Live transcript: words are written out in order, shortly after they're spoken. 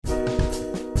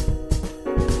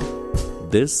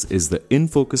This is the In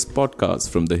Focus podcast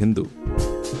from The Hindu.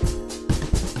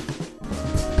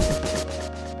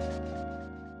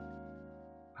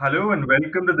 Hello and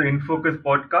welcome to the InFocus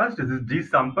podcast. This is G.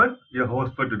 Sampath, your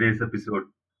host for today's episode.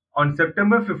 On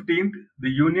September 15th, the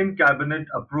Union Cabinet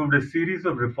approved a series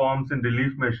of reforms and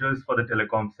relief measures for the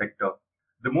telecom sector.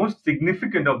 The most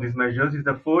significant of these measures is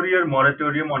the 4-year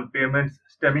moratorium on payments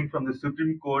stemming from the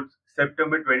Supreme Court's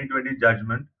September 2020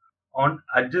 judgment on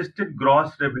adjusted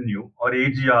gross revenue, or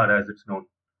AGR as it's known.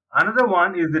 Another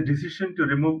one is the decision to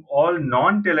remove all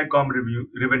non-telecom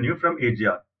revenue from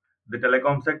AGR. The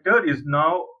telecom sector is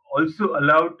now also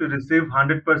allowed to receive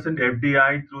 100%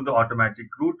 FDI through the automatic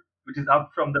route, which is up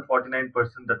from the 49%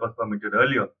 that was permitted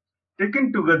earlier.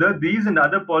 Taken together, these and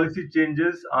other policy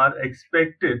changes are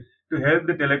expected to help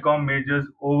the telecom majors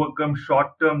overcome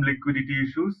short-term liquidity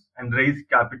issues and raise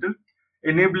capital,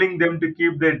 enabling them to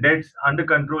keep their debts under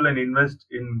control and invest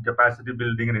in capacity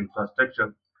building and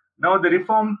infrastructure. Now, the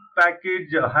reform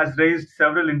package has raised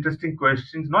several interesting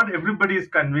questions. Not everybody is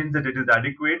convinced that it is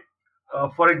adequate.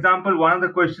 For example, one of the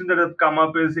questions that have come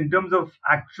up is in terms of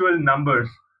actual numbers,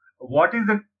 what is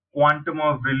the quantum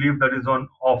of relief that is on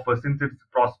offer since it's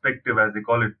prospective, as they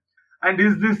call it? And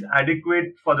is this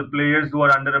adequate for the players who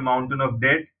are under a mountain of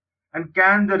debt? And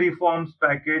can the reforms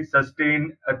package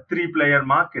sustain a three-player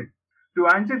market? To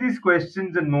answer these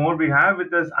questions and more, we have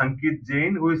with us Ankit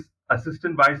Jain, who is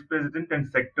Assistant Vice President and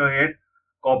Sector Head,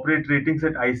 Corporate Ratings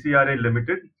at ICRA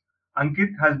Limited. Ankit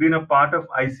has been a part of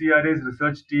ICRA's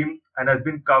research team and has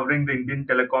been covering the Indian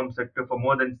telecom sector for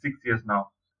more than 6 years now.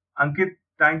 Ankit,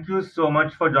 thank you so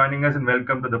much for joining us and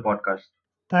welcome to the podcast.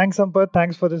 Thanks, Sampath.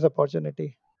 Thanks for this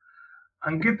opportunity.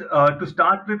 Ankit, to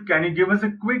start with, can you give us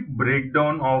a quick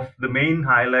breakdown of the main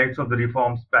highlights of the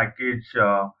reforms package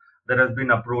that has been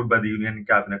approved by the Union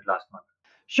Cabinet last month?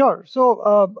 Sure.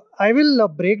 So I will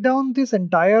break down this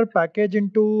entire package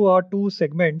into two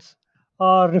segments,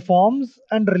 reforms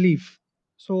and relief.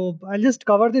 So I'll just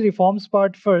cover the reforms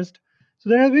part first.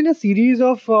 So there has been a series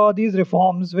of these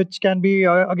reforms which can be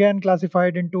again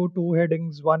classified into two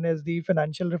headings. One is the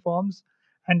financial reforms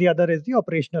and the other is the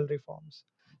operational reforms.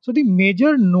 So the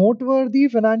major noteworthy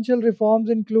financial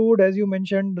reforms include, as you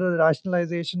mentioned, the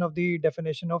rationalization of the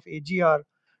definition of AGR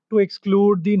to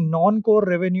exclude the non-core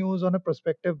revenues on a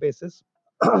prospective basis.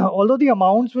 Although the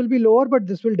amounts will be lower, but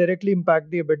this will directly impact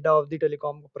the EBITDA of the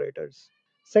telecom operators.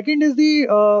 Second is the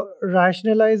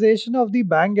rationalization of the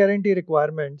bank guarantee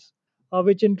requirements,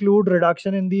 which include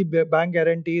reduction in the bank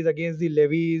guarantees against the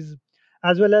levies,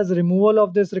 as well as removal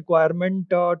of this requirement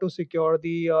to secure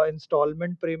the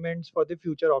installment payments for the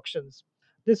future auctions.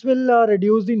 This will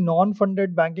reduce the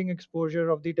non-funded banking exposure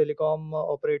of the telecom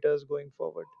operators going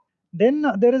forward. Then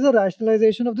there is a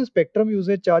rationalization of the spectrum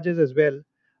usage charges as well,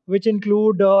 which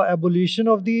include abolition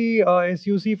of the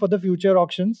SUC for the future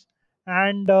auctions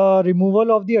and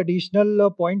removal of the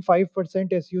additional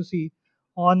 0.5% SUC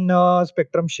on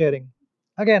spectrum sharing.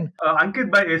 Again, Ankit,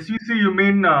 by SUC, you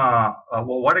mean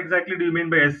what exactly do you mean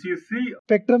by SUC?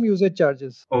 spectrum usage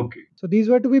charges. Okay. So these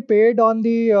were to be paid on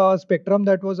the spectrum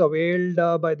that was availed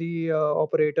by the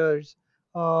operators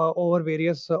over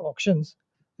various auctions.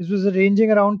 This was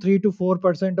ranging around 3 to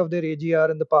 4% of their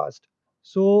AGR in the past.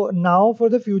 So now for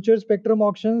the future spectrum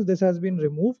auctions, this has been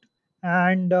removed.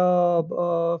 And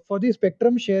for the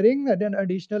spectrum sharing, an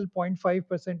additional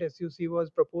 0.5% SUC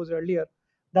was proposed earlier.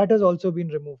 That has also been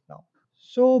removed now.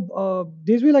 So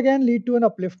this will again lead to an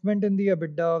upliftment in the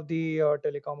EBITDA of the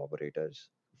telecom operators.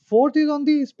 Fourth is on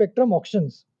the spectrum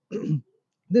auctions.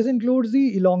 This includes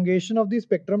the elongation of the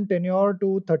spectrum tenure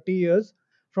to 30 years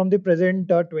from the present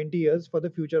 20 years for the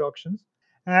future auctions.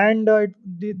 And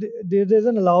there's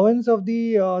an allowance of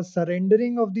the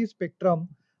surrendering of the spectrum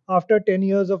after 10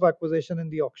 years of acquisition in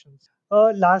the auctions.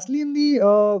 Lastly, in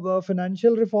the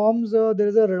financial reforms, there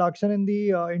is a reduction in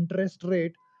the interest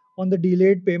rate on the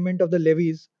delayed payment of the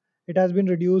levies. It has been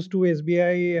reduced to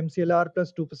SBI MCLR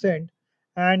plus 2%,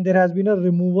 and there has been a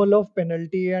removal of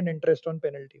penalty and interest on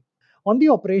penalty. On the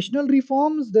operational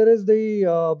reforms, there is the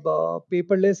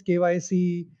paperless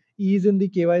KYC, ease in the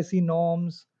KYC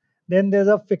norms. Then there's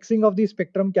a fixing of the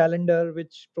spectrum calendar,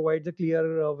 which provides a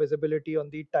clear visibility on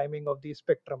the timing of the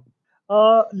spectrum.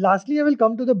 Lastly, I will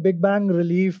come to the Big Bang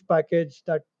relief package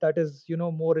that is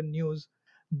more in news.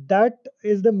 That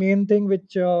is the main thing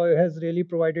which has really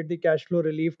provided the cash flow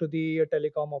relief to the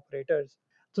telecom operators.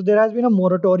 So there has been a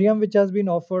moratorium which has been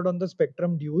offered on the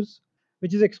spectrum dues,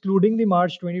 which is excluding the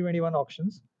March 2021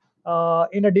 auctions.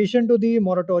 In addition to the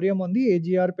moratorium on the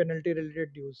AGR penalty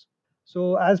related dues.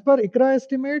 So, as per ICRA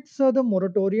estimates, the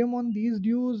moratorium on these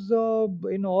dues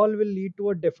in all will lead to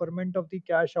a deferment of the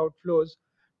cash outflows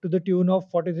to the tune of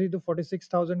 43 to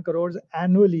 46,000 crores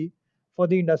annually for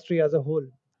the industry as a whole.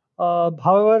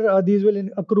 However, these will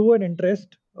accrue an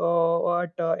interest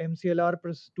at MCLR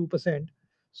plus 2%,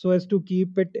 so as to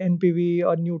keep it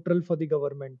NPV neutral for the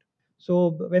government.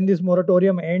 So when this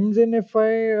moratorium ends in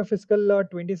FY fiscal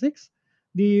 26,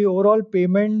 the overall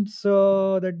payments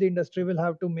that the industry will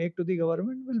have to make to the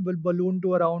government will balloon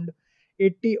to around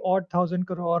 80 odd thousand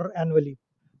crore annually.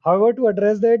 However, to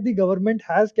address that, the government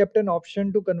has kept an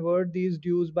option to convert these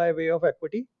dues by way of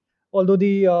equity, although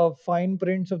the fine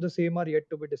prints of the same are yet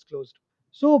to be disclosed.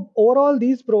 So overall,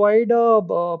 these provide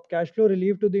cash flow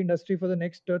relief to the industry for the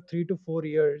next 3 to 4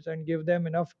 years and give them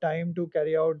enough time to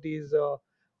carry out these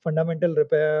fundamental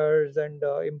repairs and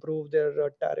improve their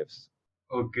tariffs.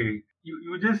 Okay.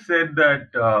 You just said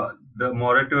that the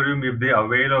moratorium, if they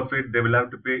avail of it, they will have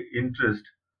to pay interest.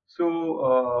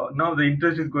 So now the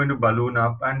interest is going to balloon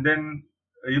up, and then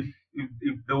if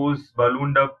those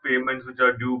ballooned up payments which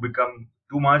are due become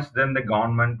too much, then the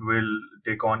government will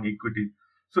take on equity.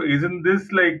 So isn't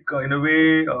this like in a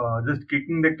way just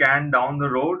kicking the can down the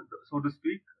road, so to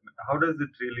speak? How does it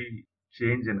really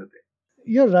change anything?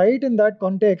 You're right in that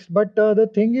context, but the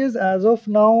thing is, as of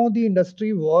now, the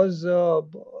industry was,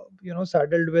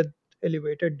 saddled with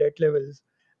elevated debt levels,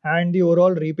 and the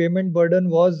overall repayment burden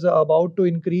was about to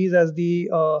increase as the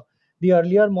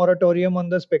earlier moratorium on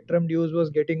the spectrum dues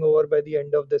was getting over by the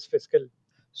end of this fiscal.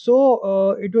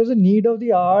 So it was a need of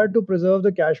the hour to preserve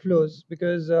the cash flows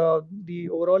because the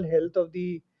overall health of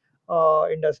the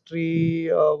industry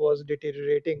was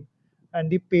deteriorating, and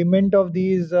the payment of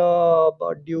these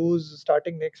dues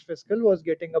starting next fiscal was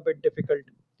getting a bit difficult.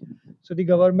 So the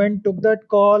government took that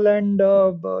call and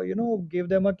gave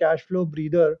them a cash flow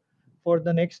breather for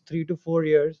the next 3 to 4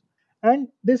 years. And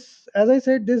this, as I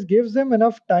said, this gives them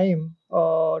enough time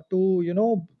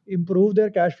to improve their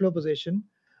cash flow position.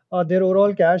 Their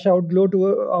overall cash outgo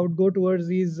towards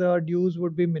these dues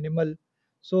would be minimal,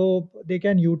 so they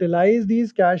can utilize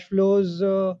these cash flows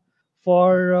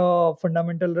for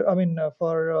fundamental. I mean,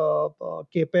 for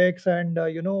capex and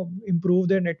improve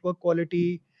their network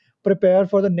quality, prepare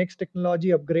for the next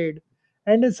technology upgrade,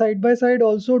 and side by side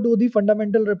also do the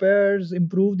fundamental repairs,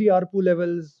 improve the ARPU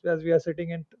levels as we are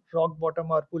sitting at rock bottom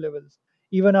ARPU levels.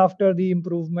 Even after the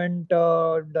improvement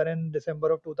done in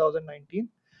December of 2019,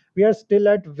 we are still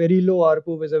at very low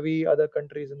ARPU vis-a-vis other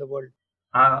countries in the world.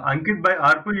 Ankit, by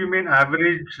ARPU, you mean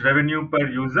average revenue per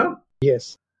user?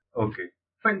 Yes. Okay.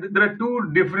 Fine. There are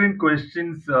two different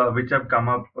questions which have come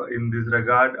up in this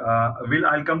regard.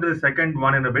 I'll come to the second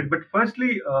one in a bit. But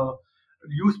firstly,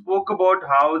 you spoke about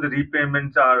how the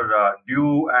repayments are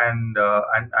due and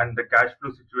the cash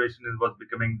flow situation was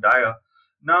becoming dire.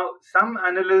 Now, some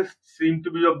analysts seem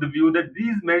to be of the view that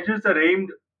these measures are aimed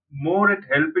more at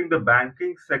helping the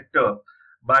banking sector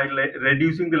by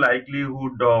reducing the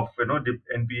likelihood of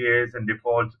NPAs and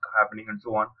defaults happening and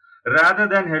so on, rather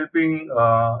than helping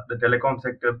the telecom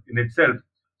sector in itself.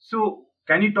 So,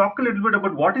 can you talk a little bit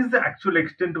about what is the actual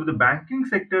extent of the banking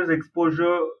sector's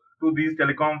exposure to these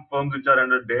telecom firms which are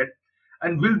under debt?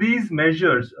 And will these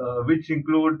measures, which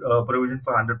include provision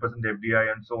for 100%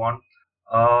 FDI and so on,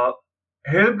 uh,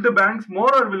 help the banks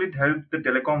more, or will it help the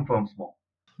telecom firms more?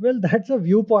 Well, that's a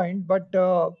viewpoint, but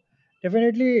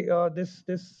definitely this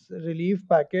relief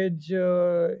package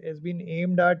has been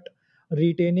aimed at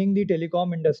retaining the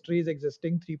telecom industry's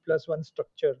existing 3+1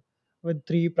 structure with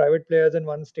three private players and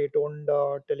one state-owned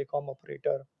telecom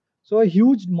operator. So a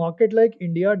huge market like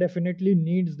India definitely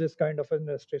needs this kind of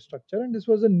industry structure, and this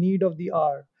was a need of the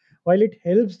hour. While it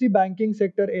helps the banking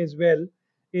sector as well,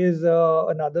 is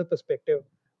another perspective,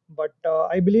 but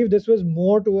I believe this was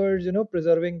more towards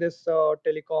preserving this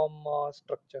telecom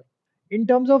structure. In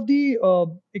terms of the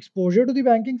exposure to the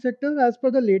banking sector, as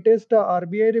per the latest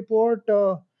RBI report,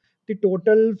 the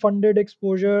total funded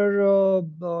exposure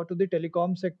to the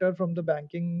telecom sector from the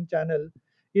banking channel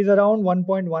is around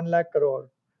 1.1 lakh crore.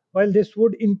 While this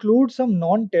would include some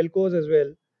non-telcos as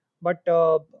well, but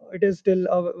it is still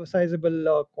a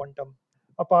sizable quantum.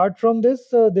 Apart from this,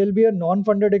 there'll be a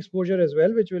non-funded exposure as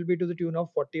well, which will be to the tune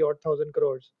of 40 odd thousand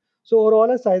crores. So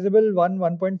overall, a sizable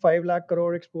 1.5 lakh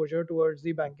crore exposure towards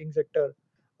the banking sector,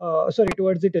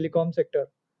 towards the telecom sector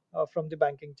from the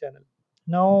banking channel.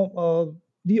 Now,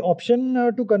 the option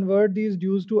to convert these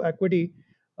dues to equity,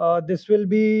 this will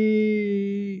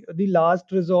be the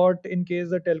last resort in case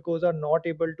the telcos are not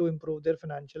able to improve their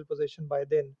financial position by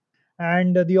then.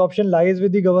 And the option lies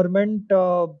with the government.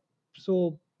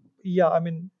 So, yeah, I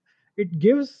mean, it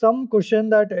gives some cushion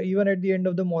that even at the end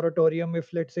of the moratorium,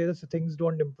 if let's say the things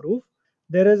don't improve,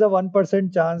 there is a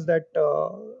 1% chance that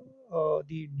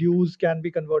the dues can be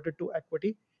converted to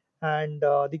equity and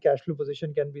the cash flow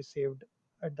position can be saved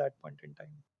at that point in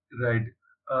time. Right.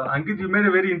 Ankit, you made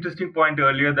a very interesting point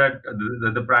earlier that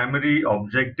the primary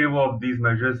objective of these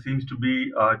measures seems to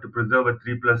be to preserve a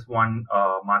 3+1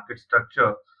 market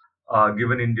structure,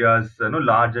 given India's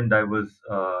large and diverse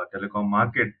telecom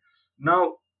market.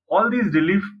 Now, all these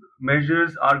relief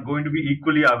measures are going to be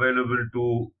equally available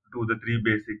to the three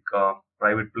basic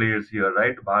private players here,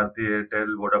 right? Bharti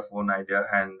Airtel, Vodafone Idea,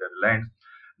 and Reliance.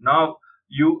 Now,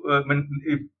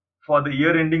 if for the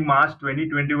year ending March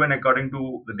 2021, according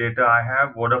to the data I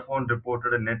have, Vodafone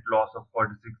reported a net loss of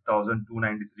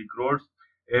 46,293 crores.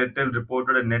 Airtel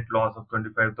reported a net loss of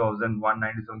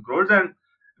 25,197 crores, and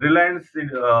Reliance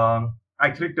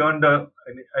actually turned a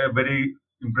very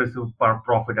impressive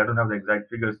profit. I don't have the exact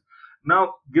figures.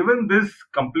 Now, given this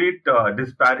complete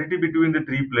disparity between the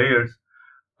three players,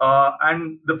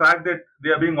 and the fact that they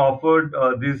are being offered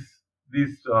these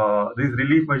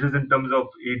relief measures in terms of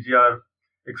AGR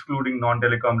excluding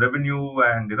non-telecom revenue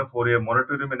and 4-year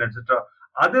moratorium and etc.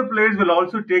 Other players will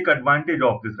also take advantage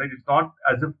of this, right? It's not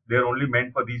as if they're only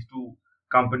meant for these two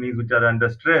companies which are under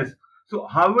stress. So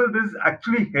how will this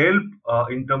actually help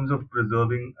in terms of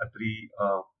preserving a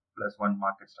 3+1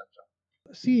 market structure?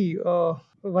 See,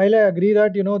 while I agree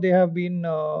that they have been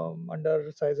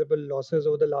under sizable losses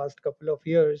over the last couple of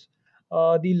years,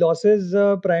 the losses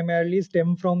primarily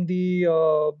stem from the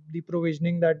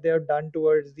provisioning that they have done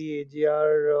towards the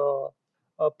AGR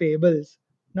payables.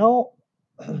 Now,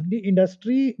 the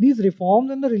industry, these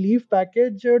reforms and the relief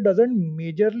package doesn't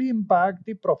majorly impact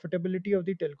the profitability of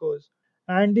the telcos,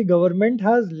 and the government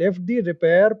has left the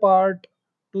repair part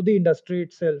to the industry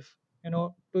itself,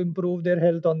 to improve their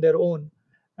health on their own,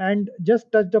 and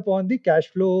just touched upon the cash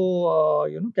flow,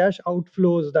 cash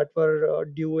outflows that were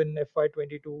due in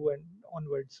FY22 and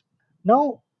onwards.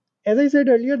 Now, as I said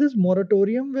earlier, this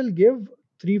moratorium will give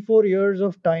 3-4 years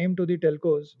of time to the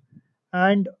telcos,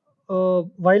 and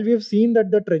while we have seen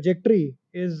that the trajectory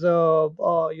is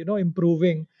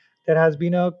improving, there has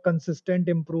been a consistent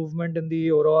improvement in the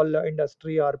overall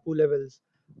industry ARPU levels,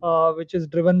 which is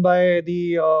driven by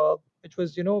the which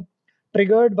was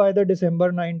triggered by the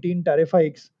December 19 tariff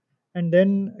hikes, and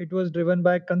then it was driven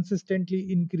by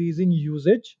consistently increasing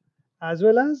usage as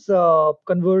well as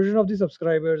conversion of the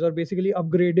subscribers, or basically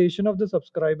upgradation of the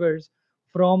subscribers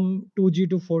from 2G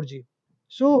to 4G.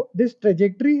 So this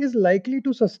trajectory is likely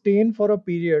to sustain for a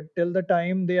period till the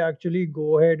time they actually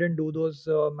go ahead and do those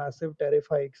massive tariff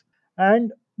hikes.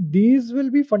 And these will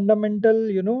be fundamental,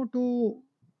 to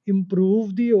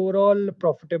improve the overall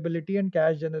profitability and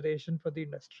cash generation for the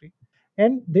industry.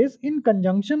 And this, in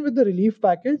conjunction with the relief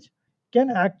package,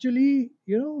 can actually,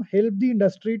 help the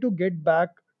industry to get back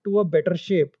to a better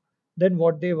shape than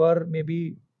what they were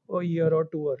maybe a year or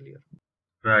two earlier.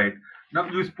 Right. Now,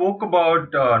 you spoke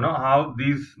about how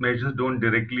these measures don't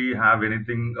directly have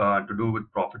anything to do with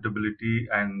profitability,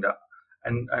 and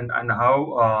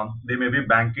how they may be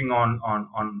banking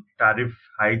on tariff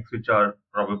hikes which are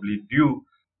probably due,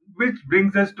 which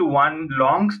brings us to one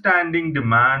long-standing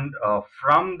demand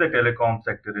from the telecom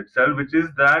sector itself, which is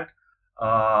that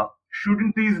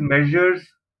shouldn't these measures,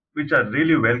 which are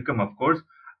really welcome, of course,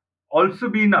 also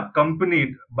been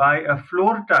accompanied by a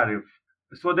floor tariff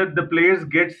so that the players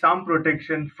get some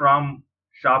protection from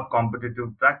sharp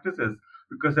competitive practices?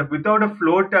 Because without a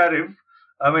floor tariff,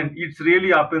 I mean, it's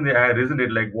really up in the air, isn't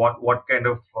it? Like what kind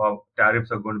of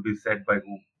tariffs are going to be set by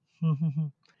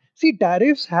whom? See,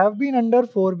 tariffs have been under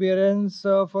forbearance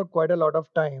for quite a lot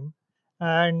of time,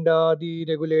 and the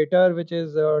regulator, which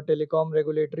is Telecom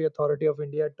Regulatory Authority of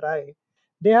India, TRAI,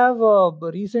 they have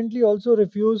recently also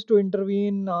refused to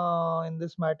intervene in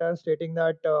this matter, stating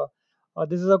that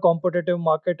this is a competitive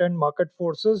market and market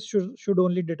forces should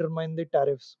only determine the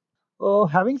tariffs.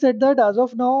 Having said that, as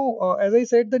of now, as I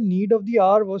said, the need of the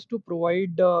hour was to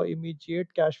provide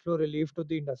immediate cash flow relief to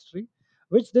the industry,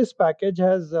 which this package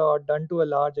has done to a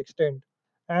large extent.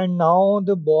 And now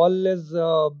the ball is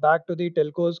back to the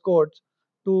telcos courts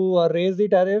to raise the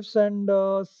tariffs and,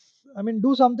 I mean,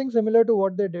 do something similar to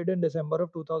what they did in December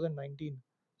of 2019.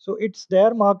 So it's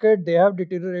their market; they have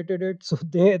deteriorated it, so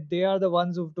they are the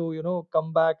ones who to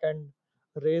come back and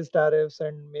raise tariffs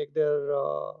and make their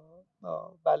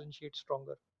balance sheet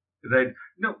stronger. Right.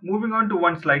 Now, moving on to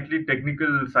one slightly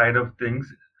technical side of things.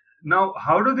 Now,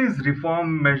 how do these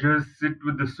reform measures sit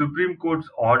with the Supreme Court's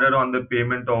order on the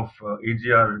payment of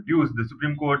AGR dues? The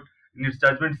Supreme Court, in its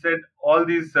judgment, said all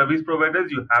these service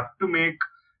providers, you have to make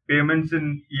payments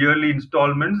in yearly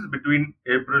installments between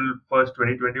April 1st,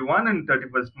 2021 and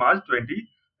 31st March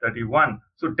 2031.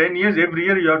 So 10 years, every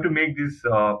year you have to make these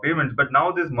payments. But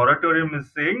now this moratorium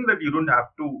is saying that you don't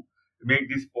have to make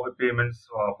these payments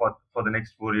for the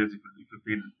next 4 years if you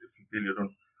feel you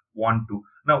don't want to.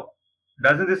 Now,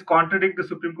 doesn't this contradict the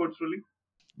Supreme Court's ruling?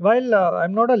 While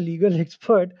I'm not a legal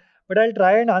expert, but I'll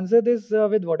try and answer this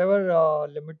with whatever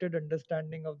limited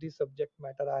understanding of the subject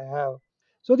matter I have.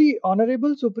 So, the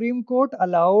Honorable Supreme Court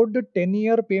allowed a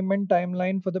 10-year payment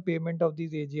timeline for the payment of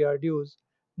these AGR dues.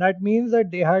 That means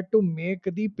that they had to make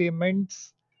the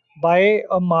payments by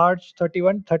March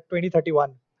 31,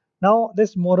 2031. Now,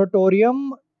 this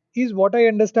moratorium is what I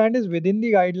understand is within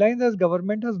the guidelines, as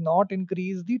government has not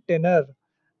increased the tenor.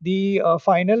 The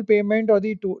final payment or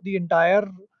the entire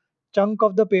chunk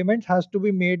of the payments has to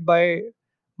be made by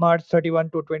March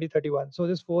 31 to 2031. So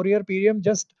this 4-year period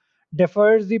just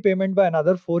defers the payment by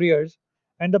another 4 years,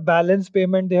 and the balance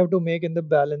payment they have to make in the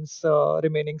balance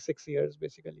remaining 6 years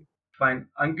basically. Fine.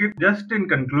 Ankit, just in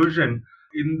conclusion,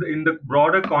 in the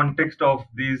broader context of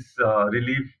these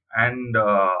relief and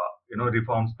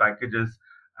reforms packages,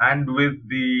 and with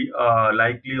the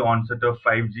likely onset of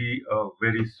 5G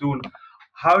very soon,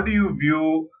 how do you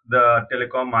view the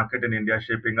telecom market in India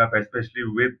shaping up, especially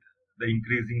with the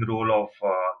increasing role of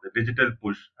the digital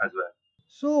push as well?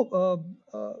 So,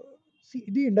 see,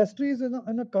 the industry is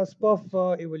in a cusp of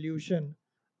evolution.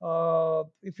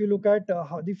 If you look at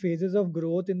how the phases of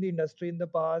growth in the industry in the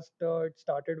past, it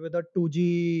started with a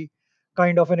 2G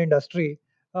kind of an industry,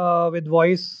 with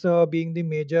voice being the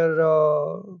major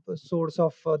source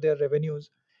of their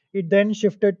revenues. It then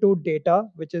shifted to data,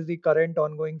 which is the current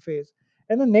ongoing phase.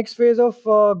 And the next phase of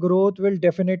growth will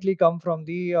definitely come from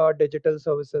the digital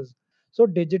services. So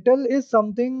digital is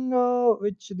something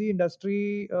which the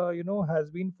industry has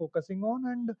been focusing on,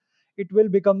 and it will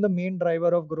become the main driver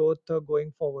of growth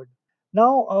going forward.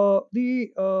 Now,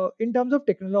 the in terms of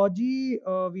technology,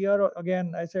 we are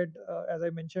again, I said, as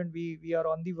I mentioned, we are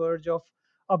on the verge of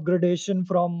upgradation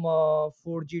from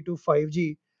 4G to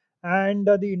 5G, and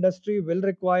the industry will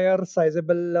require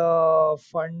sizable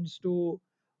funds to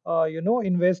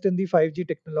invest in the 5G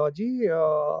technology.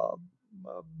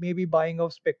 Maybe buying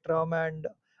of spectrum and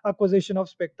acquisition of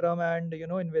spectrum, and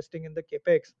investing in the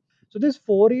capex. So this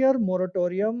 4-year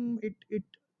moratorium, it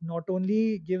not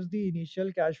only gives the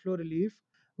initial cash flow relief,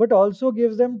 but also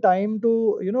gives them time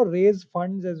to raise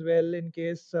funds as well, in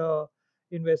case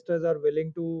investors are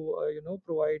willing to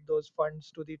provide those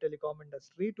funds to the telecom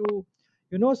industry to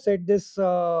set this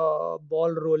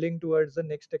ball rolling towards the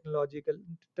next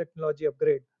technology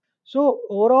upgrade. So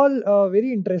overall,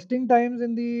 very interesting times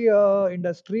in the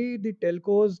industry. The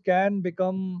telcos can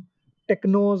become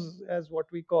technos, as what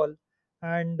we call,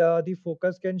 and the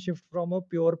focus can shift from a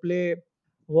pure play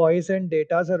voice and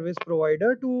data service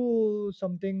provider to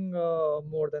something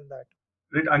more than that.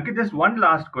 Right, Ankit, just one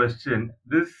last question.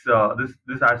 This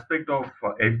aspect of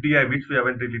FDI, which we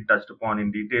haven't really touched upon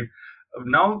in detail.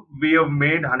 Now we have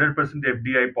made 100%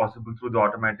 FDI possible through the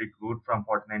automatic route from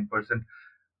 49%.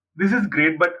 This is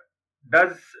great, but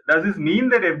does does this mean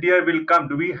that FDI will come?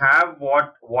 Do we have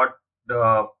what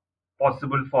the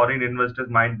possible foreign investors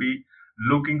might be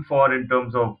looking for in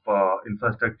terms of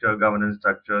infrastructure, governance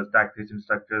structures, taxation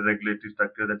structures, regulatory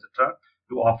structures, etc.,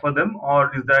 to offer them,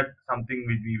 or is that something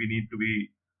we need to be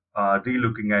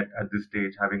re-looking at this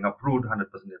stage, having approved 100%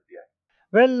 FDI?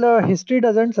 Well, history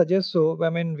doesn't suggest so. I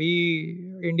mean,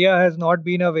 India has not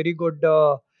been a very good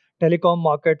telecom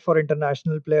market for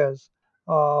international players.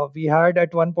 We had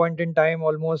at one point in time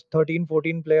almost 13,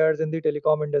 14 players in the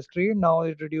telecom industry. Now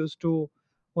it reduced to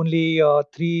only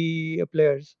three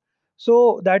players.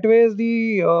 So that way,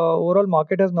 the overall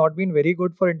market has not been very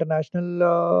good for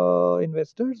international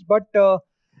investors. But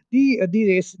these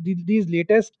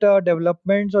latest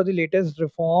developments or the latest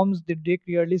reforms, they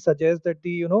clearly suggest that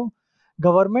the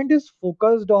government is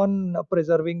focused on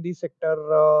preserving the sector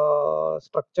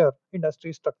structure,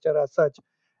 industry structure as such,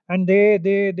 and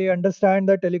they understand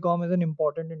that telecom is an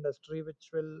important industry which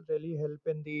will really help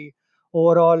in the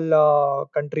overall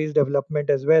country's development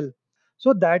as well.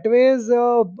 So that way is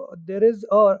there is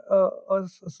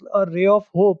a ray of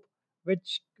hope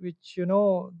which which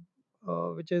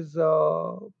is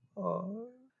uh,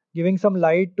 giving some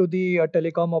light to the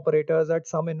telecom operators that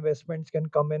some investments can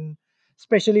come in,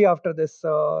 especially after this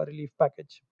relief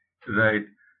package. Right.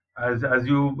 As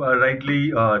you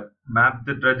rightly mapped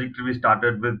the trajectory, we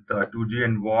started with 2G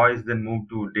and voice, then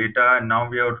moved to data, and now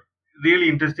we are really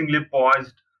interestingly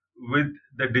paused with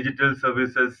the digital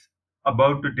services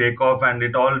about to take off, and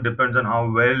it all depends on how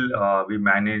well we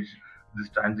manage this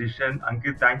transition.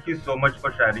 Ankit, thank you so much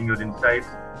for sharing your insights.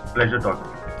 Pleasure talking to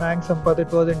you. Thanks, Sampath.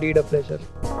 It was indeed a pleasure.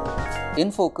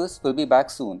 In Focus will be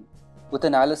back soon with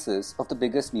analysis of the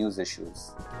biggest news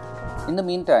issues. In the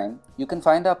meantime, you can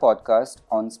find our podcast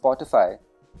on Spotify,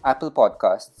 Apple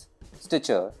Podcasts,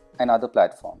 Stitcher, and other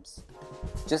platforms.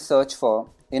 Just search for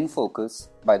In Focus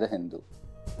by The Hindu.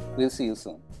 We'll see you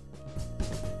soon.